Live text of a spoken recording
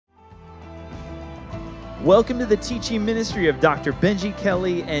Welcome to the teaching ministry of Dr. Benji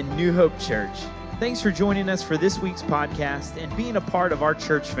Kelly and New Hope Church. Thanks for joining us for this week's podcast and being a part of our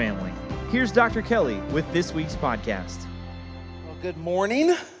church family. Here's Dr. Kelly with this week's podcast. Well, good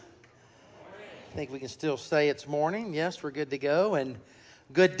morning. I think we can still say it's morning. Yes, we're good to go. And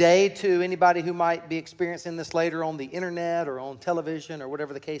good day to anybody who might be experiencing this later on the internet or on television or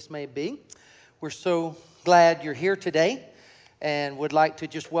whatever the case may be. We're so glad you're here today and would like to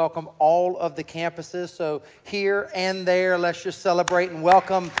just welcome all of the campuses. So here and there, let's just celebrate and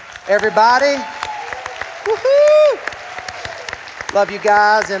welcome everybody. Woohoo! Love you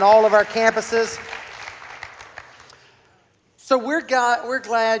guys and all of our campuses. So we're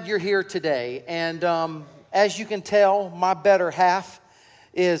glad you're here today. And as you can tell, my better half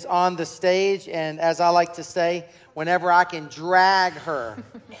is on the stage. And as I like to say, whenever I can drag her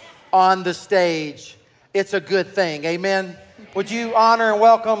on the stage, it's a good thing. Amen? Would you honor and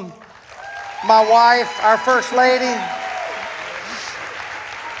welcome my wife, our First Lady?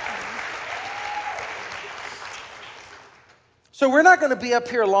 So we're not going to be up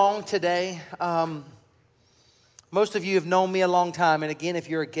here long today. Most of you have known me a long time, and again, if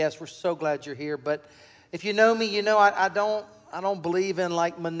you're a guest, we're so glad you're here. But if you know me, you know I don't believe in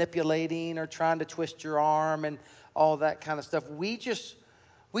like manipulating or trying to twist your arm and all that kind of stuff. We just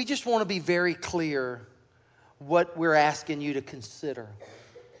want to be very clear what we're asking you to consider.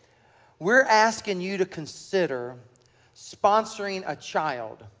 We're asking you to consider sponsoring a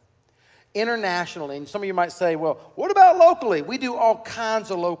child internationally. And some of you might say, well, what about locally? We do all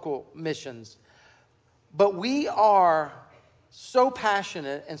kinds of local missions. But we are so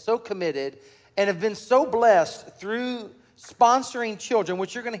passionate and so committed and have been so blessed through sponsoring children,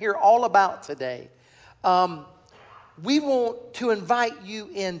 which you're going to hear all about today. We want to invite you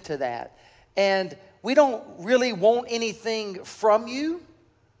into that. And we don't really want anything from you.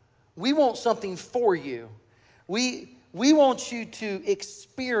 We want something for you. We want you to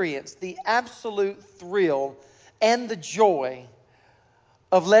experience the absolute thrill and the joy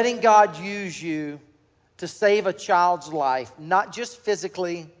of letting God use you to save a child's life, not just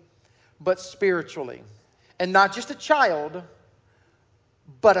physically, but spiritually. And not just a child,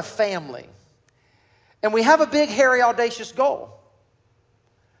 but a family. And we have a big, hairy, audacious goal.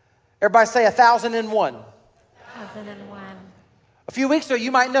 Everybody say 1,001. 1,001. A few weeks ago,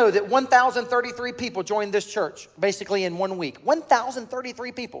 you might know that 1,033 people joined this church, basically in 1 week.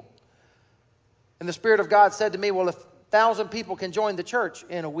 1,033 people. And the Spirit of God said to me, well, if 1,000 people can join the church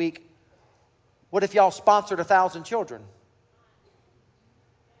in a week, what if y'all sponsored 1,000 children?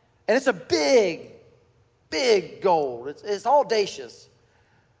 And it's a big, big goal. It's audacious.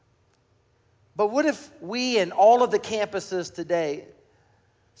 But what if we and all of the campuses today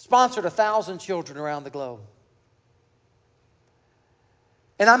sponsored 1,000 children around the globe?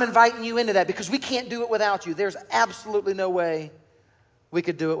 And I'm inviting you into that because we can't do it without you. There's absolutely no way we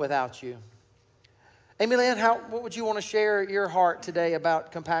could do it without you. Amy Lynn, what would you want to share your heart today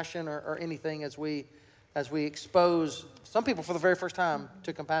about compassion or anything as we expose some people for the very first time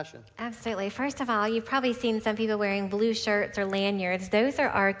to compassion? Absolutely. First of all, you've probably seen some people wearing blue shirts or lanyards. Those are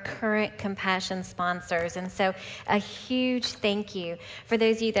our current compassion sponsors. And so a huge thank you for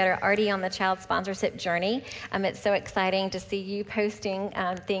those of you that are already on the child sponsorship journey. It's so exciting to see you posting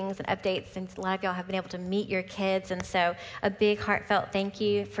things and updates. And a lot of y'all have been able to meet your kids. And so a big heartfelt thank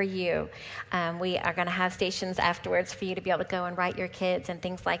you for you. We are going to have stations afterwards for you to be able to go and write your kids and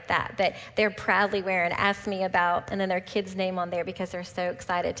things like that they're proudly wearing Ask Me About, and then their kid's name on there because they're so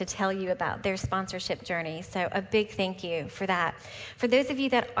excited to tell you about their sponsorship journey. So a big thank you for that. For those of you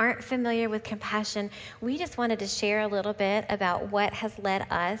that aren't familiar with compassion, we just wanted to share a little bit about what has led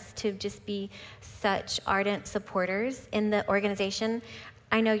us to just be such ardent supporters in the organization.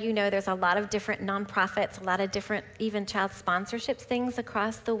 I know you know there's a lot of different nonprofits, a lot of different even child sponsorships things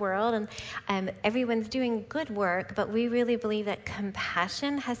across the world, and everyone's doing good work, but we really believe that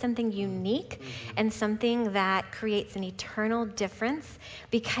compassion has something unique and something that creates an eternal difference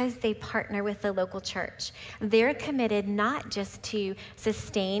because they partner with the local church. They're committed not just to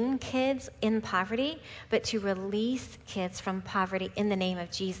sustain kids in poverty, but to release kids from poverty in the name of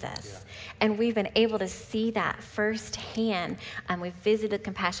Jesus. Yeah. And we've been able to see that firsthand. We've visited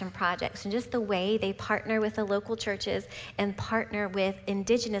compassion projects and just the way they partner with the local churches and partner with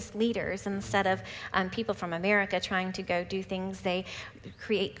indigenous leaders instead of people from America trying to go do things. They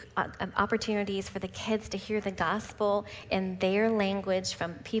create opportunities for the kids to hear the gospel in their language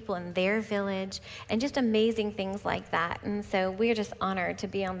from people in their village and just amazing things like that. And so we're just honored to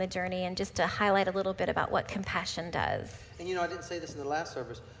be on the journey and just to highlight a little bit about what compassion does. And I didn't say this in the last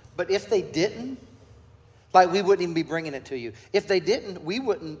service, but if they didn't, like we wouldn't even be bringing it to you. If they didn't, we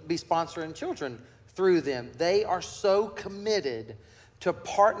wouldn't be sponsoring children through them. They are so committed to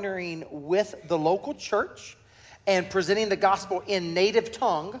partnering with the local church and presenting the gospel in native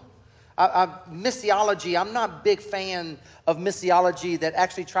tongue. Missiology, I'm not a big fan of missiology that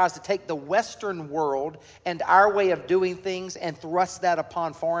actually tries to take the Western world and our way of doing things and thrust that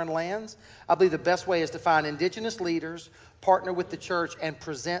upon foreign lands. I believe the best way is to find indigenous leaders, partner with the church, and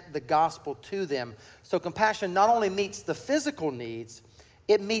present the gospel to them. So compassion not only meets the physical needs,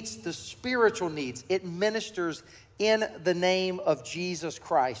 it meets the spiritual needs. It ministers in the name of Jesus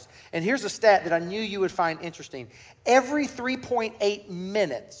Christ. And here's a stat that I knew you would find interesting. Every 3.8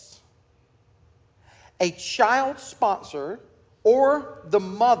 minutes, a child sponsor or the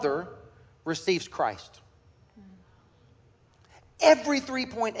mother receives Christ. Every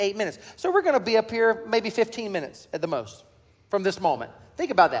 3.8 minutes. So we're going to be up here maybe 15 minutes at the most from this moment. Think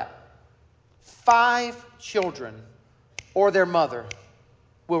about that. 5 children or their mother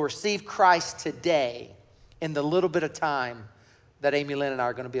will receive Christ today in the little bit of time that Amy Lynn and I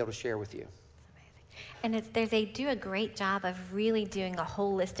are going to be able to share with you. And they do a great job of really doing a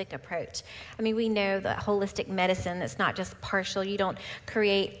holistic approach. I mean, we know that holistic medicine, it's not just partial. You don't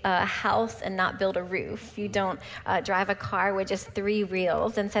create a house and not build a roof. You don't drive a car with just 3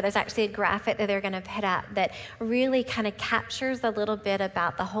 wheels. And so there's actually a graphic that they're going to put up that really kind of captures a little bit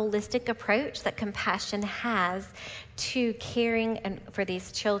about the holistic approach that Compassion has to caring for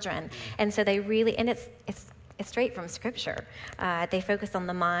these children. And so they really, and it's straight from Scripture. They focus on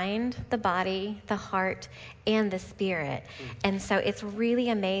the mind, the body, the heart, and the spirit. And so it's really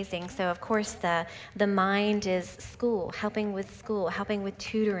amazing. So, of course, the mind is school, helping with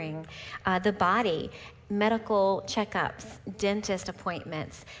tutoring. The body, medical checkups, dentist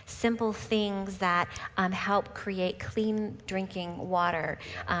appointments, simple things that help create clean drinking water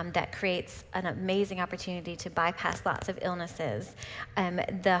that creates an amazing opportunity to bypass lots of illnesses.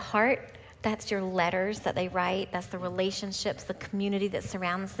 The heart, that's your letters that they write. That's the relationships, the community that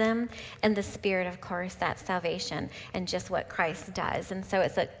surrounds them. And the spirit, of course, that's salvation and just what Christ does. And so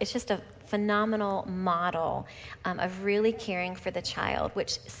it's just a phenomenal model of really caring for the child,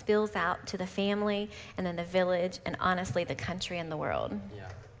 which spills out to the family and then the village and honestly the country and the world. Yeah.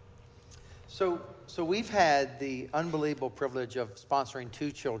 So we've had the unbelievable privilege of sponsoring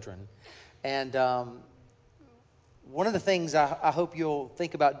 2 children. And one of the things I hope you'll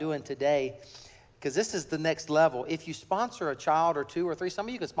think about doing today, because this is the next level. If you sponsor a child or 2 or 3, some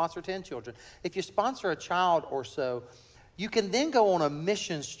of you can sponsor 10 children. If you sponsor a child or so, you can then go on a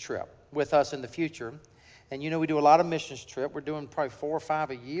missions trip with us in the future. And we do a lot of missions trip. We're doing probably 4 or 5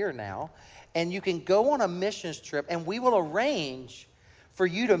 a year now. And you can go on a missions trip and we will arrange for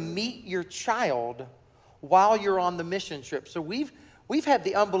you to meet your child while you're on the mission trip. So we've had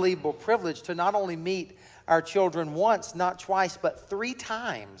the unbelievable privilege to not only meet our children once, not twice, but 3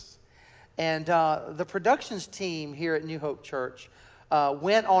 times. And the productions team here at New Hope Church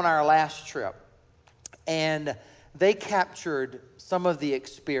went on our last trip, and they captured some of the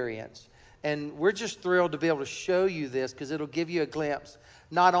experience. And we're just thrilled to be able to show you this because it'll give you a glimpse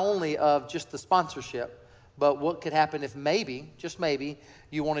not only of just the sponsorship, but what could happen if maybe, just maybe,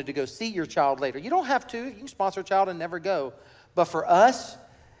 you wanted to go see your child later. You don't have to. You can sponsor a child and never go. But for us,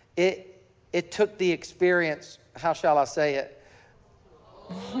 it took the experience, how shall I say it?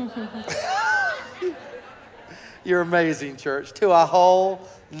 You're amazing, church, to a whole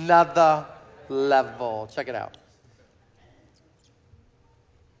nother level. Check it out.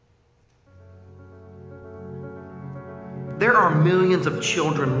 There are millions of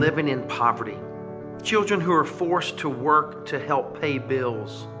children living in poverty. Children who are forced to work to help pay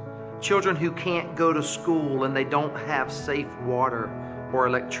bills. Children who can't go to school and they don't have safe water or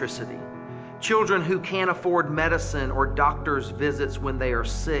electricity. Children who can't afford medicine or doctor's visits when they are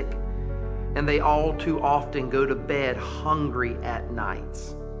sick, and they all too often go to bed hungry at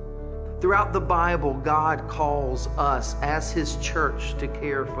nights. Throughout the Bible, God calls us as His church to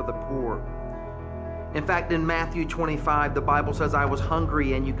care for the poor. In fact, in Matthew 25, the Bible says, I was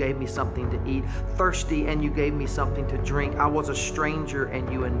hungry and you gave me something to eat, thirsty and you gave me something to drink. I was a stranger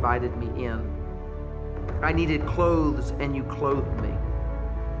and you invited me in. I needed clothes and you clothed me.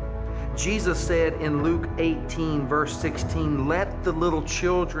 Jesus said in Luke 18, verse 16, let the little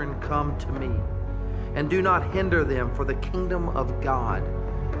children come to me, and do not hinder them, for the kingdom of God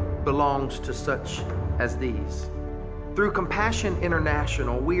belongs to such as these. Through Compassion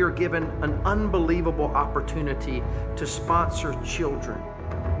International, we are given an unbelievable opportunity to sponsor children.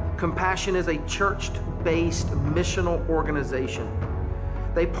 Compassion is a church-based missional organization.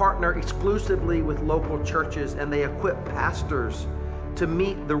 They partner exclusively with local churches, and they equip pastors to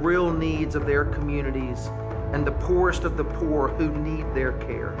meet the real needs of their communities and the poorest of the poor who need their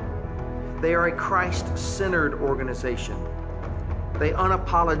care. They are a Christ-centered organization. They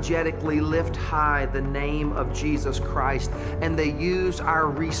unapologetically lift high the name of Jesus Christ, and they use our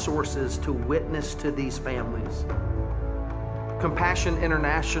resources to witness to these families. Compassion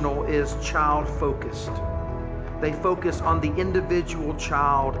International is child-focused. They focus on the individual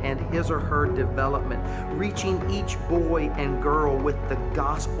child and his or her development, reaching each boy and girl with the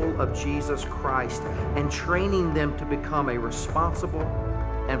gospel of Jesus Christ and training them to become a responsible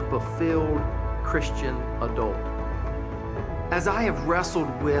and fulfilled Christian adult. As I have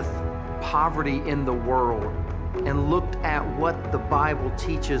wrestled with poverty in the world and looked at what the Bible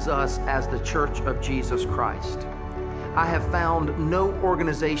teaches us as the Church of Jesus Christ, I have found no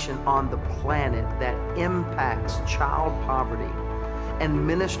organization on the planet that impacts child poverty and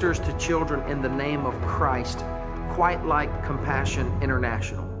ministers to children in the name of Christ quite like Compassion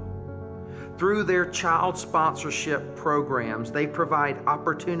International. Through their child sponsorship programs, they provide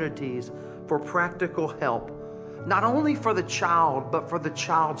opportunities for practical help, not only for the child, but for the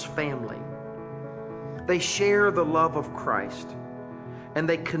child's family. They share the love of Christ, and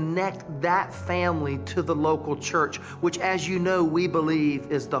they connect that family to the local church, which, as you know, we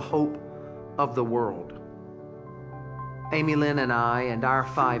believe is the hope of the world. Amy Lynn and I and our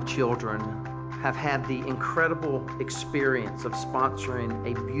 5 children have had the incredible experience of sponsoring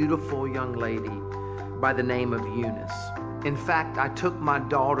a beautiful young lady by the name of Eunice. In fact, I took my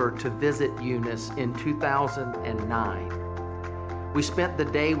daughter to visit Eunice in 2009. We spent the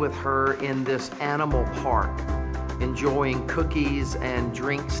day with her in this animal park, enjoying cookies and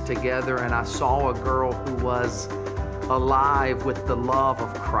drinks together, and I saw a girl who was alive with the love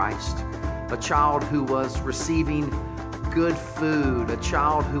of Christ, a child who was receiving good food, a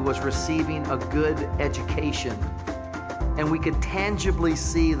child who was receiving a good education. And we could tangibly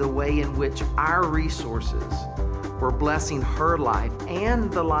see the way in which our resources were blessing her life and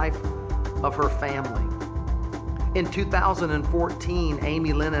the life of her family. In 2014,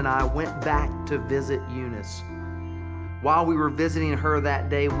 Amy Lynn and I went back to visit Eunice. While we were visiting her that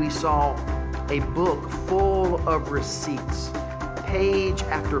day, we saw a book full of receipts, page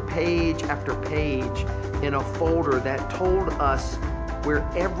after page after page, in a folder that told us where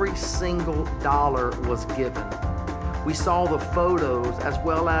every single dollar was given. We saw the photos as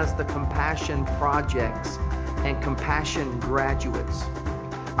well as the Compassion projects and Compassion graduates.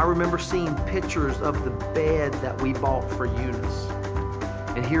 I remember seeing pictures of the bed that we bought for Eunice.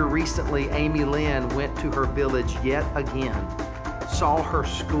 And here recently, Amy Lynn went to her village yet again, saw her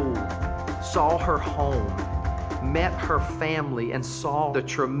school, saw her home, met her family, and saw the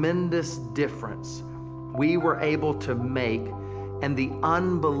tremendous difference we were able to make and the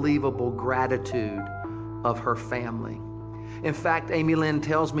unbelievable gratitude of her family. In fact, Amy Lynn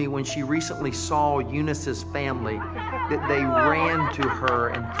tells me when she recently saw Eunice's family that they ran to her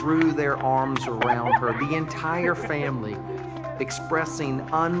and threw their arms around her, the entire family expressing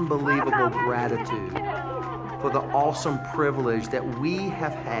unbelievable gratitude for the awesome privilege that we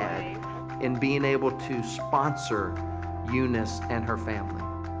have had in being able to sponsor Eunice and her family.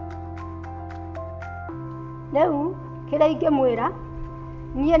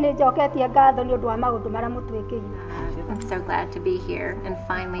 I'm so glad to be here and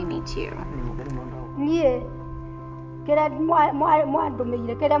finally meet you.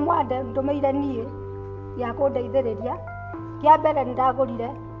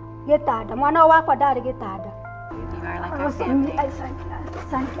 You are like our family.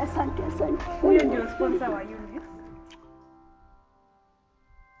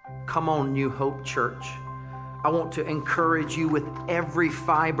 Come on, New Hope Church. I want to encourage you with every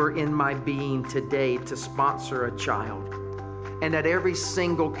fiber in my being today to sponsor a child. And at every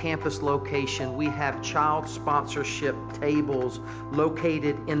single campus location, we have child sponsorship tables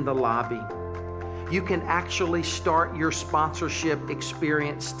located in the lobby. You can actually start your sponsorship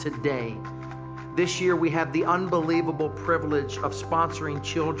experience today. This year, we have the unbelievable privilege of sponsoring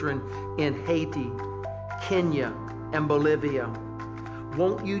children in Haiti, Kenya, and Bolivia.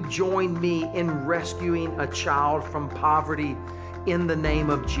 Won't you join me in rescuing a child from poverty in the name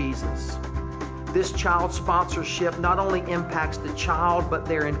of Jesus? This child sponsorship not only impacts the child, but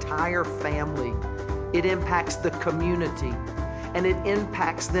their entire family. It impacts the community, and it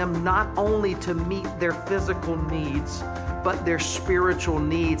impacts them not only to meet their physical needs, but their spiritual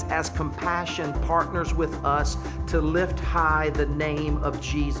needs as Compassion partners with us to lift high the name of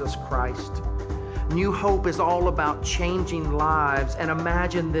Jesus Christ. New Hope is all about changing lives, and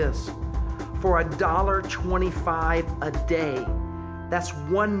imagine this, for $1.25 a day, that's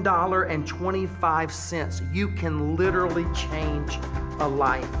 $1.25, you can literally change a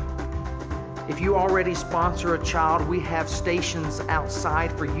life. If you already sponsor a child, we have stations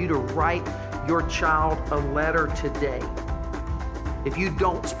outside for you to write your child a letter today. If you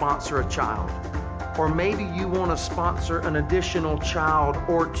don't sponsor a child, or maybe you want to sponsor an additional child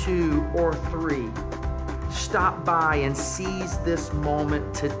or 2 or 3, stop by and seize this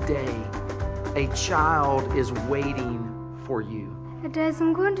moment today. A child is waiting for you. It is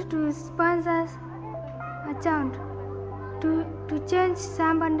going to sponsor a child to change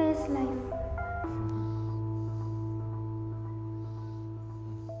somebody's life.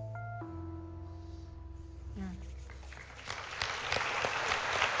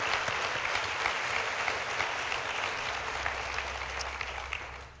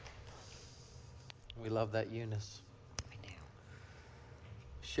 We love that, Eunice. We do.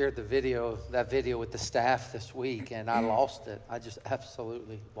 Shared that video with the staff this week, and I lost it. I just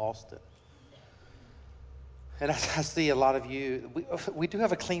absolutely lost it. And I see a lot of you. We do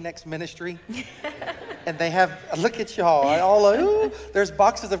have a Kleenex ministry, and they have. Look at y'all. There's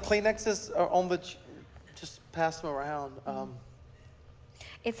boxes of Kleenexes on the. Just pass them around.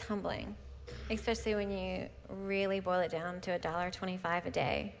 It's humbling, especially when you really boil it down to $1.25 a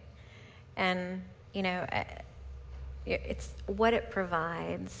day, and it's what it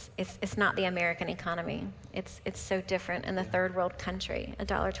provides. It's not the American economy. It's so different in the third world country.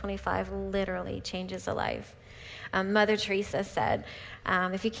 $1.25 literally changes a life. Mother Teresa said,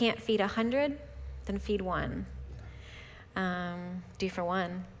 if you can't feed 100, then feed one. Do for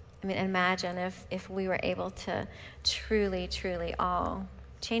one. I mean, imagine if we were able to truly, truly all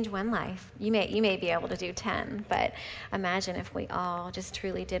change one life. You may be able to do 10, but imagine if we all just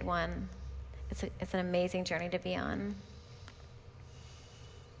truly did one. It's an amazing journey to be on.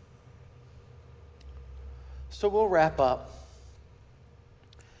 So we'll wrap up.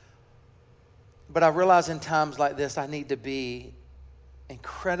 But I realize in times like this, I need to be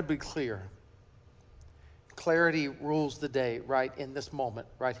incredibly clear. Clarity rules the day, right in this moment,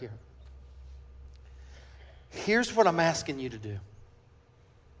 right here. Here's what I'm asking you to do.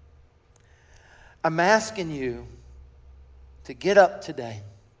 I'm asking you to get up today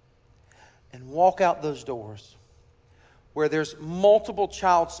and walk out those doors where there's multiple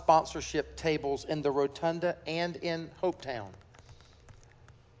child sponsorship tables in the Rotunda and in Hopetown.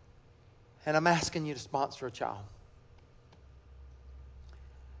 And I'm asking you to sponsor a child.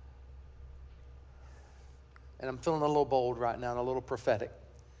 And I'm feeling a little bold right now and a little prophetic.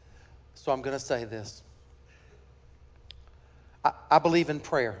 So I'm going to say this. I believe in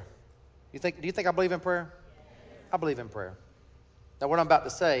prayer. Do you think I believe in prayer? I believe in prayer. Now, what I'm about to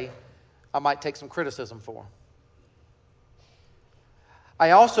say, I might take some criticism for.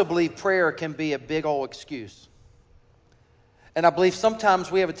 I also believe prayer can be a big old excuse. And I believe sometimes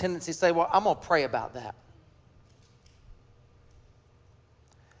we have a tendency to say, well, I'm going to pray about that.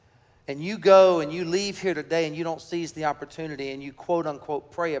 And you go and you leave here today and you don't seize the opportunity and you quote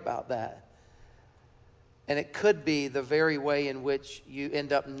unquote pray about that. And it could be the very way in which you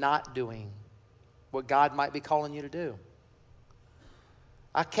end up not doing what God might be calling you to do.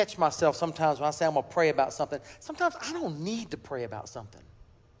 I catch myself sometimes when I say I'm going to pray about something. Sometimes I don't need to pray about something.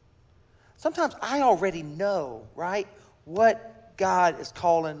 Sometimes I already know, right, what God is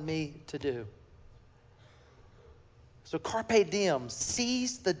calling me to do. So carpe diem,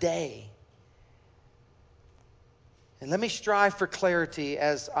 seize the day. And let me strive for clarity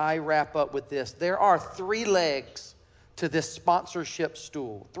as I wrap up with this. There are 3 legs to this sponsorship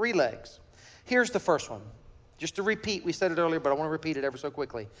stool. 3 legs. Here's the first one. Just to repeat, we said it earlier, but I want to repeat it ever so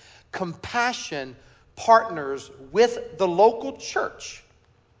quickly. Compassion partners with the local church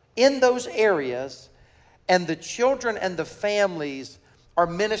in those areas, and the children and the families are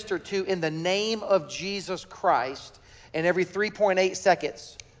ministered to in the name of Jesus Christ. And every 3.8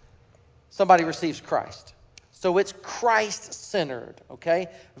 seconds, somebody receives Christ. So it's Christ-centered, okay?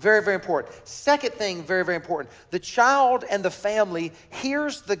 Very, very important. Second thing, very, very important. The child and the family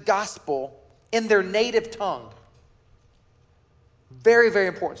hears the gospel in their native tongue. Very, very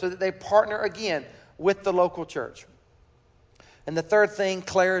important. So that they partner again with the local church. And the third thing,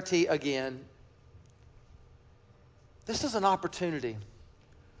 clarity again. This is an opportunity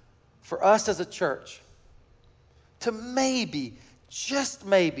for us as a church to maybe, just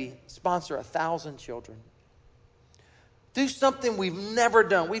maybe, sponsor 1,000 children. Do something we've never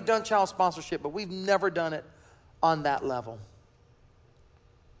done. We've done child sponsorship, but we've never done it on that level.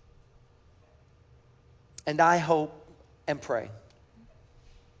 And I hope and pray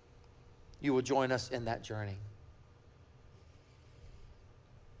you will join us in that journey.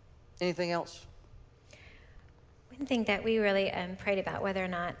 Anything else? One thing that we really prayed about whether or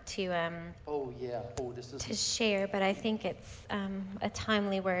not to This is to share, but I think it's a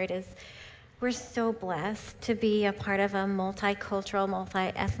timely word, is We're so blessed to be a part of a multicultural,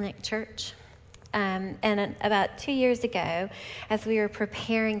 multi-ethnic church. And about 2 years ago, as we were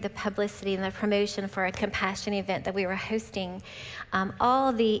preparing the publicity and the promotion for a compassion event that we were hosting,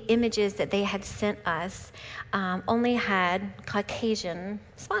 all the images that they had sent us only had Caucasian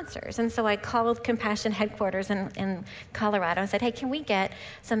sponsors. And so I called Compassion headquarters in Colorado and said, hey, can we get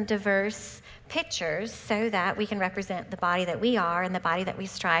some diverse pictures so that we can represent the body that we are and the body that we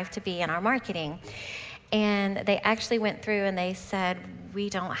strive to be in our marketing? And they actually went through and they said, we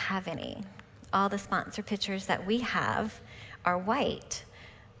don't have any. All the sponsor pictures that we have are white.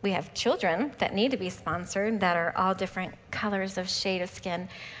 We have children that need to be sponsored that are all different colors of shade of skin.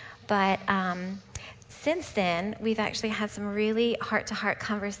 But since then, we've actually had some really heart-to-heart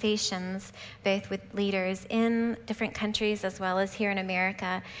conversations, both with leaders in different countries as well as here in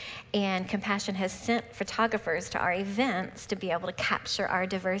America. And Compassion has sent photographers to our events to be able to capture our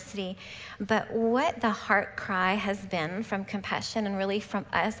diversity. But what the heart cry has been from Compassion, and really from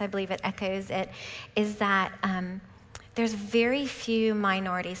us, I believe it echoes it, is that there's very few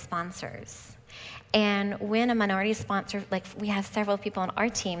minority sponsors. And when a minority sponsor, like we have several people on our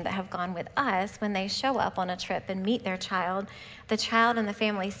team that have gone with us, when they show up on a trip and meet their child, the child and the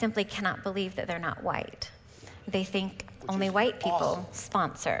family simply cannot believe that they're not white. They think only white people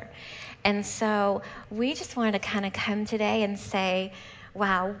sponsor. And so we just wanted to kind of come today and say,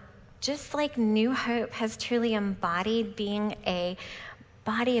 wow, just like New Hope has truly embodied being a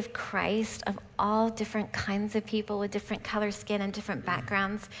body of Christ of all different kinds of people with different color skin and different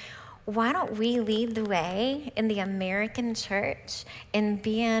backgrounds, why don't we lead the way in the American church in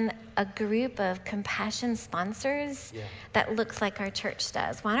being a group of compassion sponsors that looks like our church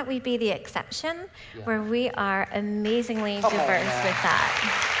does? Why don't we be the exception where we are amazingly diverse with that?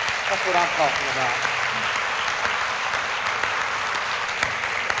 That's what I'm talking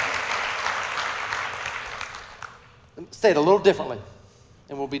about. Say it a little differently,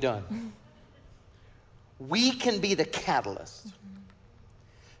 and we'll be done. We can be the catalyst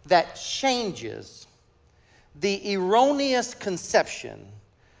that changes the erroneous conception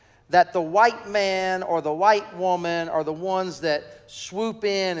that the white man or the white woman are the ones that swoop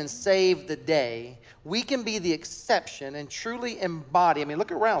in and save the day. We can be the exception and truly embody. I mean,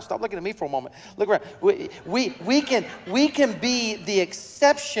 look around. Stop looking at me for a moment. Look around. We can be the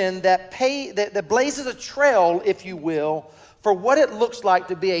exception that blazes a trail, if you will, for what it looks like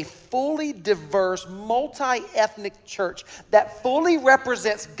to be a fully diverse, multi-ethnic church that fully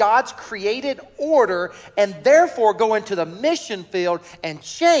represents God's created order and therefore go into the mission field and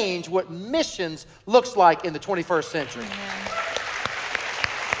change what missions looks like in the 21st century.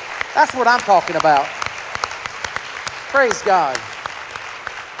 That's what I'm talking about. Praise God.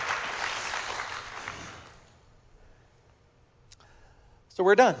 So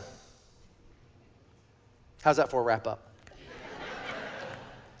we're done. How's that for a wrap up?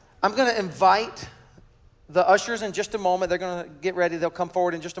 I'm going to invite the ushers in just a moment. They're going to get ready. They'll come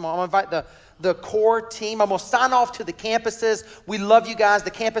forward in just a moment. I'm going to invite the core team. I'm going to sign off to the campuses. We love you guys.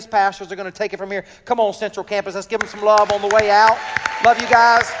 The campus pastors are going to take it from here. Come on, Central Campus. Let's give them some love on the way out. Love you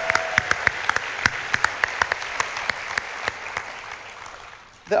guys.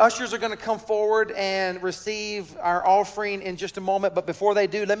 The ushers are going to come forward and receive our offering in just a moment. But before they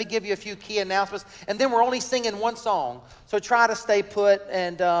do, let me give you a few key announcements. And then we're only singing one song. So try to stay put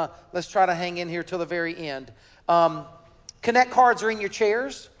and let's try to hang in here till the very end. Connect cards are in your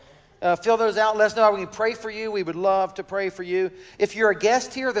chairs. Fill those out. Let us know how we can pray for you. We would love to pray for you. If you're a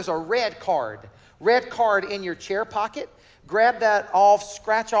guest here, there's a red card in your chair pocket. Grab that off,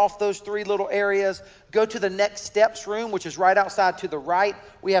 scratch off those 3 little areas. Go to the Next Steps room, which is right outside to the right.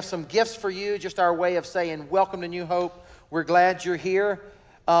 We have some gifts for you, just our way of saying welcome to New Hope. We're glad you're here.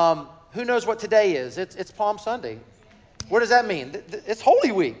 Who knows what today is? It's Palm Sunday. What does that mean? It's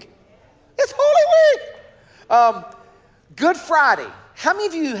Holy Week. It's Holy Week. Good Friday. How many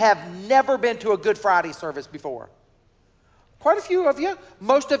of you have never been to a Good Friday service before? Quite a few of you.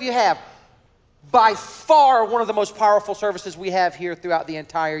 Most of you have. By far one of the most powerful services we have here throughout the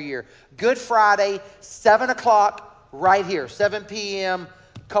entire year. Good Friday, 7 o'clock, right here, 7 p.m.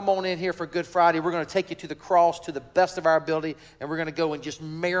 Come on in here for Good Friday. We're going to take you to the cross to the best of our ability, and we're going to go and just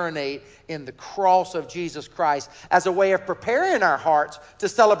marinate in the cross of Jesus Christ as a way of preparing our hearts to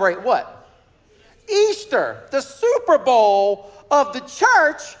celebrate what? Easter. The Super Bowl of the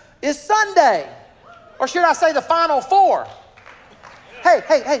church is Sunday. Or should I say the Final Four?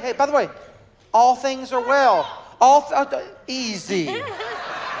 Hey, by the way, all things are well. Easy.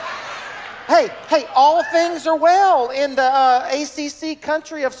 Hey, all things are well in the ACC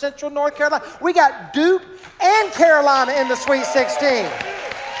country of Central North Carolina. We got Duke and Carolina in the Sweet 16.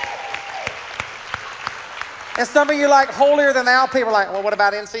 And some of you like holier than thou people are like, well, what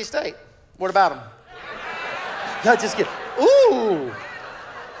about NC State? What about them? No, just kidding. Ooh.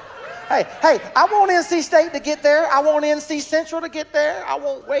 Hey, I want NC State to get there. I want NC Central to get there. I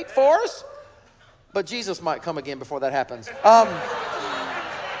want Wake Forest. But Jesus might come again before that happens.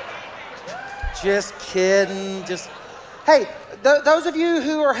 Just kidding. Hey, those of you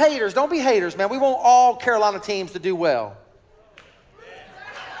who are haters, don't be haters, man. We want all Carolina teams to do well.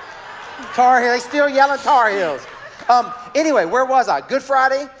 Tar Heels, they still yelling Tar Heels. Anyway, where was I? Good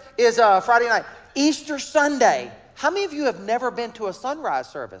Friday is Friday night. Easter Sunday. How many of you have never been to a sunrise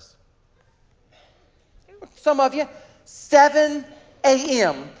service? Some of you. 7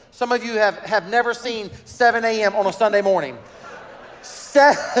 a.m. Some of you have never seen 7 a.m. on a Sunday morning.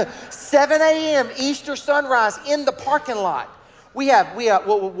 7 a.m. Easter sunrise in the parking lot.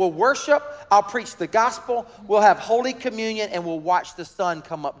 We'll worship. I'll preach the gospel. We'll have Holy Communion, and we'll watch the sun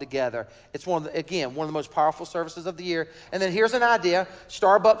come up together. It's one of the most powerful services of the year. And then here's an idea.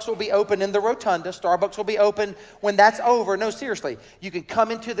 Starbucks will be open in the rotunda. Starbucks will be open when that's over. No, seriously. You can come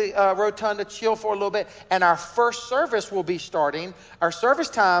into the rotunda, chill for a little bit, and our first service will be starting. Our service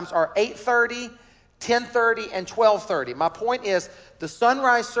times are 8:30, 10:30, and 12:30. My point is, the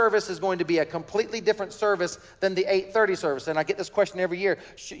sunrise service is going to be a completely different service than the 8:30 service. And I get this question every year.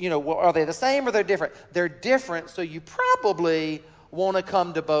 Are they the same or they're different? They're different, so you probably want to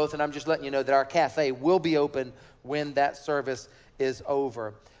come to both. And I'm just letting you know that our cafe will be open when that service is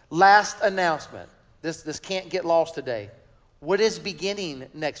over. Last announcement. This can't get lost today. What is beginning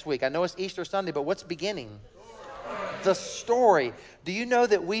next week? I know it's Easter Sunday, but what's beginning? The story. Do you know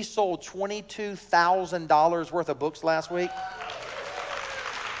that we sold $22,000 worth of books last week?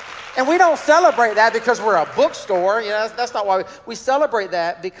 And we don't celebrate that because we're a bookstore. That's not why we celebrate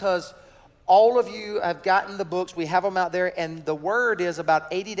that, because all of you have gotten the books. We have them out there, and the word is about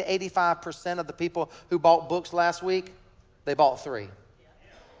 80 to 85% of the people who bought books last week, they bought 3.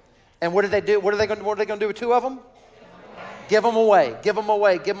 And what did they do? What are they going to do with 2 of them? Give them away. Give them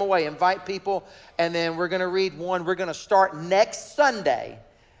away. Give them away. Invite people, and then we're going to read one. We're going to start next Sunday,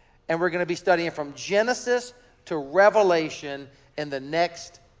 and we're going to be studying from Genesis to Revelation in the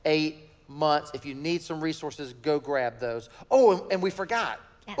next 8 months. If you need some resources, go grab those. Oh, and we forgot.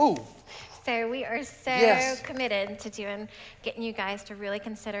 Yes. Ooh. So we are committed to getting you guys to really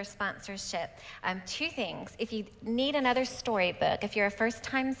consider sponsorship. 2 things. If you need another storybook, if you're a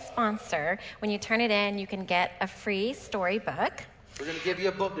first-time sponsor, when you turn it in, you can get a free storybook. We're going to give you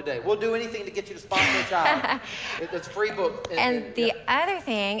a book today. We'll do anything to get you to sponsor a child. It's a free book. And the other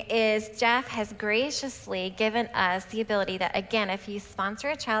thing is Jeff has graciously given us the ability that, again, if you sponsor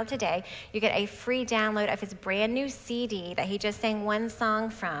a child today, you get a free download of his brand new CD that he just sang one song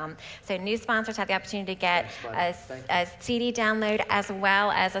from. So new sponsors have the opportunity to get a CD download as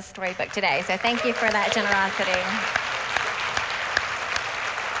well as a storybook today. So thank you for that generosity.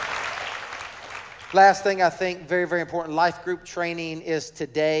 Last thing, I think, very, very important, life group training is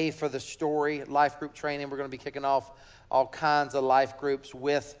today for the story. Life group training, we're going to be kicking off all kinds of life groups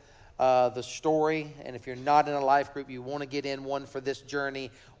with the story. And if you're not in a life group, you want to get in one for this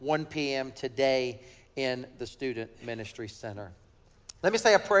journey, 1 p.m. today in the Student Ministry Center. Let me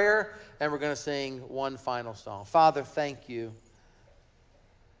say a prayer, and we're going to sing one final song. Father, thank you.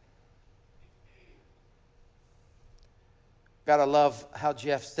 God, I love how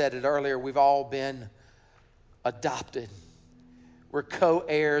Jeff said it earlier. We've all been adopted. We're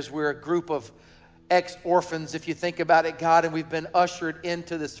co-heirs. We're a group of ex-orphans, if you think about it, God, and we've been ushered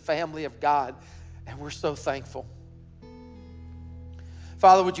into this family of God, and we're so thankful.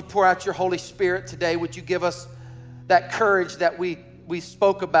 Father, would you pour out your Holy Spirit today? Would you give us that courage that we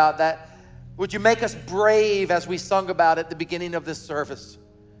spoke about? That would you make us brave as we sung about at the beginning of this service?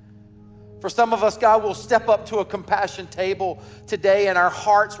 For some of us, God, will step up to a compassion table today, and our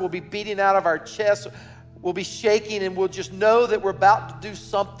hearts will be beating out of our chests. We'll be shaking, and we'll just know that we're about to do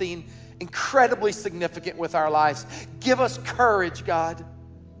something incredibly significant with our lives. Give us courage, God.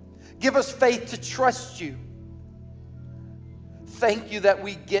 Give us faith to trust you. Thank you that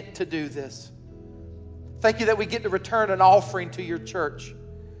we get to do this. Thank you that we get to return an offering to your church.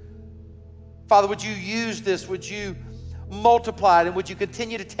 Father, would you use this? Would you multiply it? And would you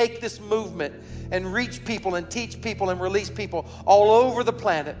continue to take this movement and reach people and teach people and release people all over the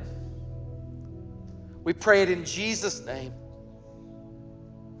planet? We pray it in Jesus' name.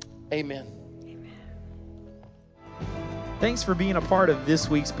 Amen. Thanks for being a part of this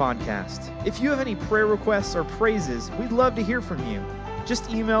week's podcast. If you have any prayer requests or praises, we'd love to hear from you. Just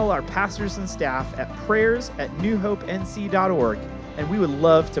email our pastors and staff at prayers@newhopenc.org, and we would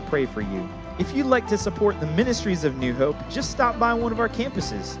love to pray for you. If you'd like to support the ministries of New Hope, just stop by one of our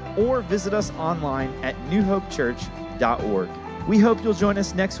campuses or visit us online at newhopechurch.org. We hope you'll join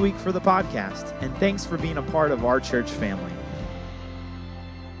us next week for the podcast, and thanks for being a part of our church family.